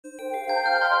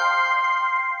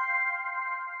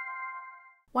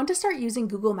Want to start using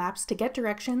Google Maps to get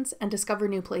directions and discover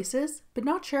new places, but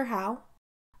not sure how?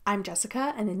 I'm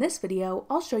Jessica, and in this video,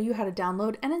 I'll show you how to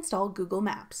download and install Google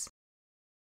Maps.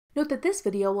 Note that this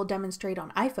video will demonstrate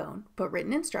on iPhone, but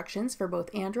written instructions for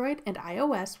both Android and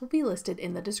iOS will be listed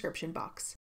in the description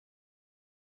box.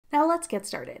 Now let's get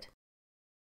started.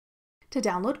 To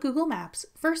download Google Maps,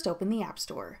 first open the App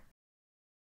Store.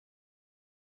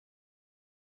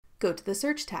 Go to the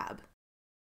Search tab.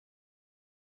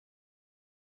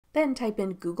 Then type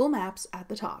in Google Maps at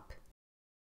the top.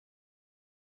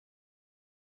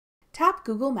 Tap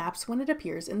Google Maps when it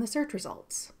appears in the search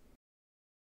results.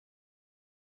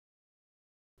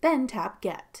 Then tap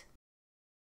Get.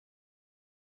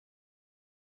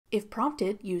 If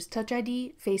prompted, use Touch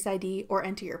ID, Face ID, or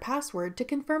enter your password to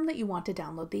confirm that you want to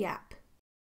download the app.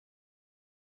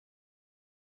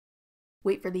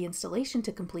 Wait for the installation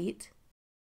to complete.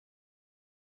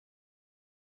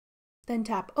 Then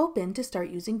tap Open to start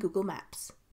using Google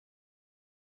Maps.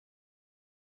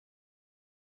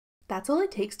 That's all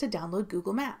it takes to download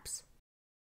Google Maps.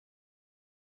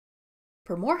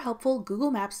 For more helpful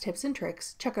Google Maps tips and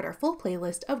tricks, check out our full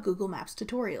playlist of Google Maps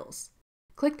tutorials.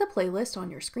 Click the playlist on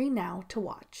your screen now to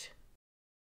watch.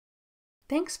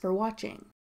 Thanks for watching.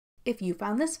 If you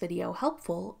found this video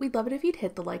helpful, we'd love it if you'd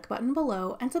hit the like button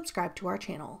below and subscribe to our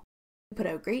channel. We put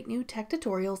out great new tech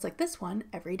tutorials like this one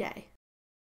every day.